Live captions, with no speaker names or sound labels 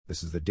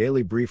This is the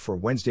Daily Brief for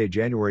Wednesday,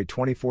 January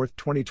 24,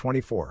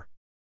 2024.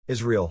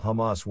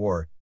 Israel-Hamas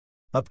war.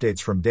 Updates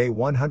from day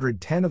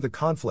 110 of the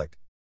conflict.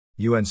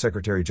 UN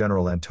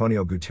Secretary-General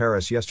Antonio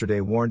Guterres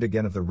yesterday warned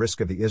again of the risk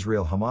of the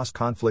Israel-Hamas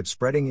conflict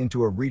spreading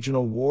into a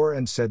regional war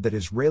and said that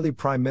Israeli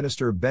Prime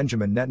Minister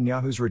Benjamin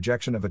Netanyahu's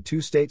rejection of a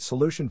two-state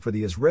solution for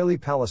the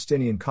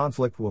Israeli-Palestinian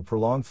conflict will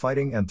prolong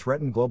fighting and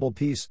threaten global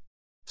peace.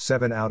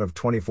 7 out of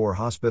 24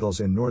 hospitals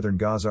in northern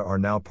Gaza are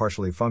now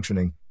partially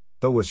functioning,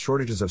 though with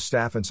shortages of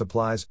staff and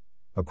supplies,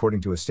 according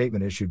to a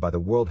statement issued by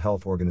the World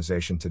Health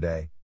Organization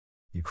today.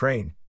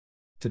 Ukraine.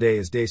 Today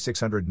is day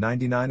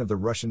 699 of the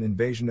Russian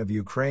invasion of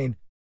Ukraine.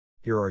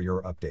 Here are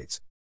your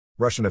updates.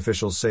 Russian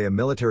officials say a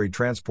military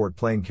transport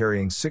plane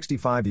carrying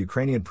 65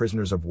 Ukrainian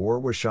prisoners of war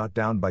was shot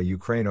down by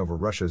Ukraine over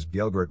Russia's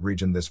Belgorod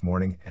region this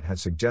morning and had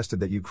suggested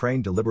that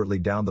Ukraine deliberately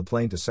downed the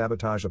plane to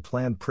sabotage a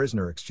planned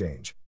prisoner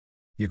exchange.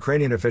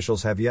 Ukrainian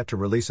officials have yet to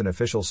release an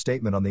official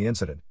statement on the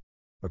incident.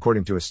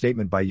 According to a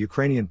statement by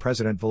Ukrainian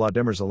President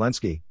Volodymyr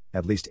Zelensky,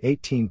 at least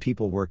 18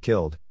 people were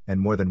killed, and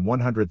more than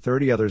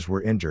 130 others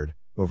were injured,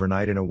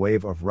 overnight in a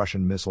wave of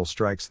Russian missile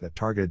strikes that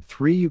targeted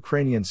 3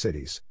 Ukrainian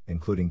cities,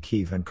 including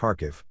Kyiv and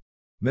Kharkiv.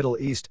 Middle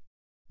East.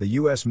 The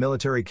U.S.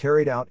 military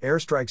carried out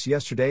airstrikes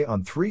yesterday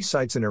on 3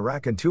 sites in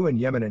Iraq and 2 in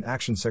Yemen, and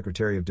Action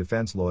Secretary of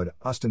Defense Lloyd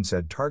Austin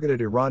said targeted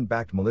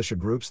Iran-backed militia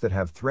groups that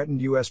have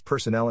threatened U.S.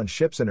 personnel and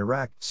ships in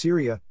Iraq,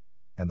 Syria,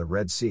 and the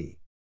Red Sea.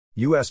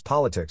 U.S.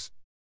 politics.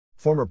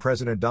 Former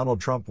President Donald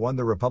Trump won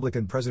the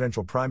Republican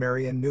presidential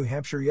primary in New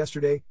Hampshire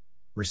yesterday,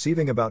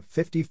 receiving about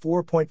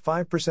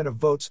 54.5% of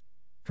votes,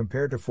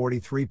 compared to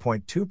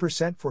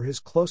 43.2% for his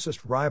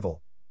closest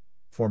rival,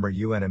 former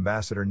UN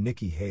Ambassador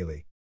Nikki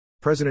Haley.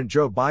 President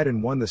Joe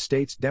Biden won the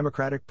state's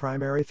Democratic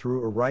primary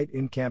through a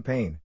write-in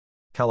campaign.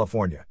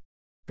 California.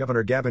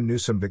 Governor Gavin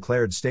Newsom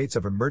declared states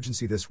of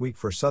emergency this week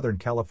for Southern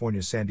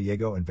California, San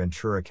Diego, and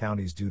Ventura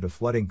counties due to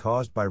flooding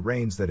caused by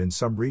rains that in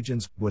some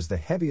regions was the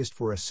heaviest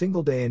for a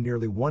single day in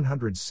nearly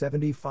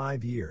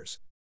 175 years.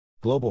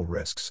 Global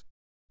risks.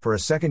 For a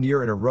second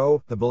year in a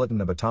row, the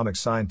Bulletin of Atomic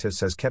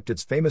Scientists has kept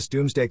its famous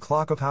doomsday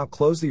clock of how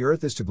close the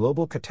Earth is to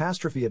global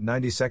catastrophe at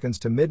 90 seconds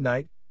to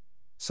midnight,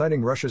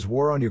 citing Russia's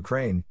war on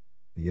Ukraine,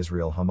 the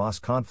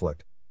Israel-Hamas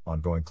conflict,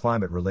 ongoing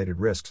climate-related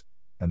risks,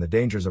 and the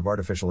dangers of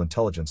artificial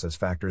intelligence as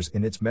factors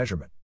in its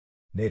measurement.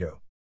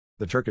 NATO.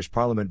 The Turkish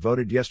parliament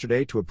voted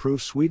yesterday to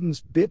approve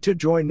Sweden's bid to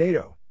join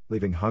NATO,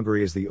 leaving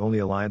Hungary as the only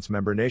alliance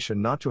member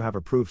nation not to have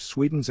approved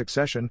Sweden's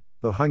accession,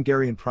 though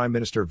Hungarian Prime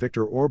Minister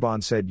Viktor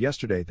Orbán said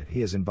yesterday that he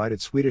has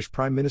invited Swedish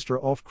Prime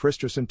Minister Ulf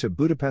Kristersson to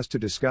Budapest to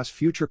discuss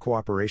future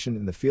cooperation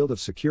in the field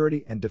of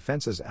security and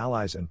defense as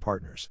allies and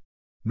partners.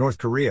 North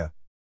Korea.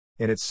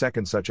 In its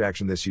second such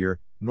action this year,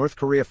 North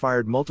Korea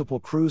fired multiple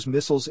cruise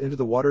missiles into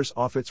the waters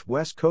off its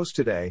west coast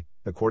today,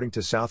 according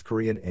to South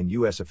Korean and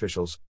U.S.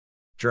 officials.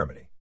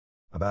 Germany.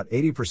 About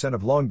 80%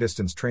 of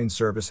long-distance train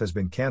service has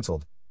been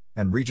cancelled,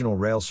 and regional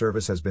rail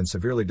service has been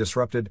severely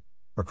disrupted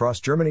across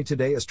Germany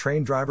today as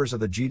train drivers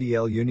of the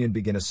GDL union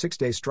begin a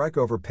 6-day strike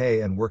over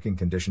pay and working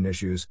condition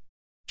issues.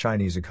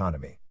 Chinese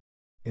economy.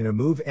 In a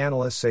move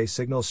analysts say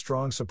signals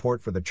strong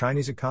support for the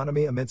Chinese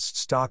economy amidst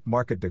stock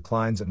market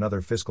declines and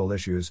other fiscal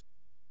issues,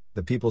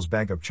 the People's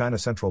Bank of China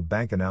Central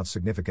Bank announced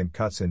significant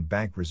cuts in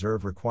bank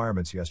reserve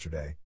requirements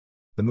yesterday.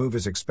 The move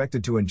is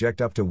expected to inject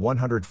up to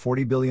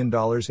 $140 billion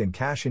in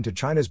cash into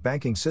China's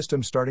banking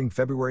system starting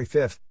February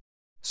 5.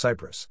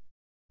 Cyprus.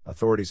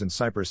 Authorities in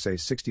Cyprus say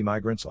 60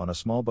 migrants on a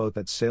small boat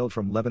that sailed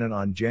from Lebanon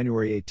on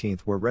January 18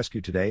 were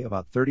rescued today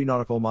about 30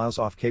 nautical miles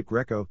off Cape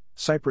Greco,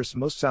 Cyprus'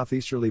 most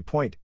southeasterly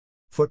point.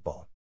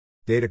 Football.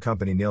 Data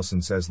company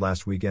Nielsen says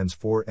last weekend's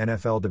 4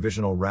 NFL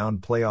divisional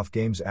round playoff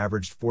games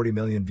averaged 40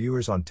 million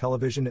viewers on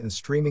television and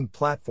streaming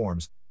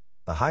platforms,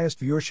 the highest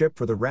viewership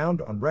for the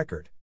round on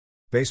record.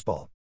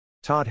 Baseball.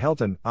 Todd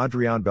Helton,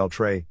 Adrian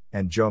Beltre,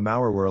 and Joe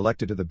Mauer were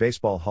elected to the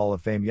Baseball Hall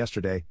of Fame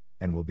yesterday,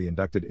 and will be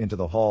inducted into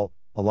the Hall,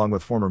 along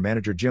with former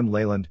manager Jim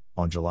Leyland,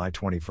 on July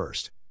 21.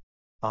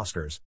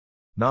 Oscars.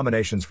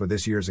 Nominations for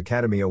this year's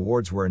Academy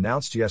Awards were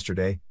announced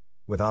yesterday,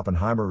 with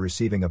Oppenheimer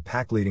receiving a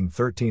pack-leading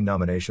 13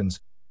 nominations,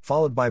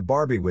 followed by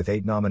Barbie with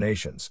 8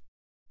 nominations.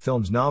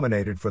 Films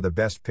nominated for the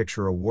Best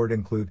Picture award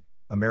include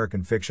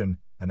American Fiction,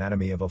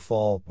 Anatomy of a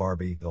Fall,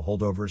 Barbie, The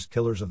Holdovers,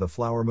 Killers of the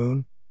Flower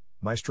Moon,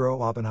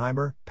 Maestro,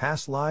 Oppenheimer,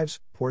 Past Lives,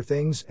 Poor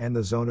Things, and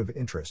The Zone of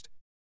Interest.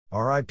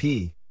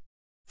 R.I.P.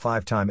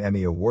 5-time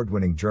Emmy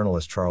Award-winning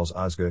journalist Charles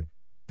Osgood,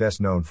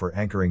 best known for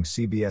anchoring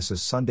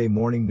CBS's Sunday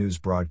morning news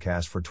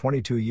broadcast for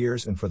 22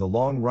 years and for the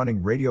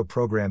long-running radio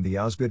program The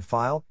Osgood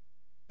File,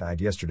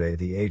 died yesterday at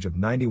the age of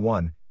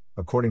 91,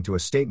 according to a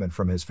statement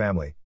from his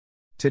family.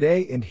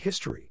 Today in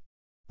history.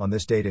 On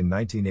this date in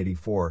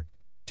 1984,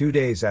 2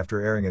 days after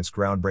airing its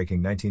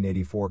groundbreaking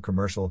 1984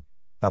 commercial,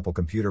 Apple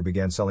Computer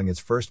began selling its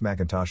first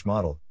Macintosh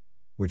model,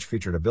 which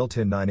featured a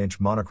built-in 9-inch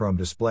monochrome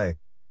display,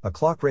 a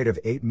clock rate of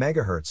 8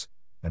 MHz,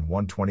 and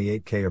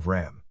 128K of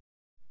RAM.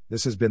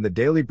 This has been the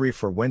Daily Brief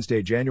for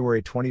Wednesday,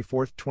 January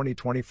 24,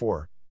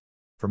 2024.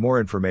 For more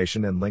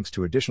information and links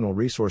to additional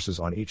resources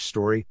on each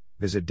story,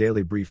 visit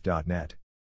dailybrief.net.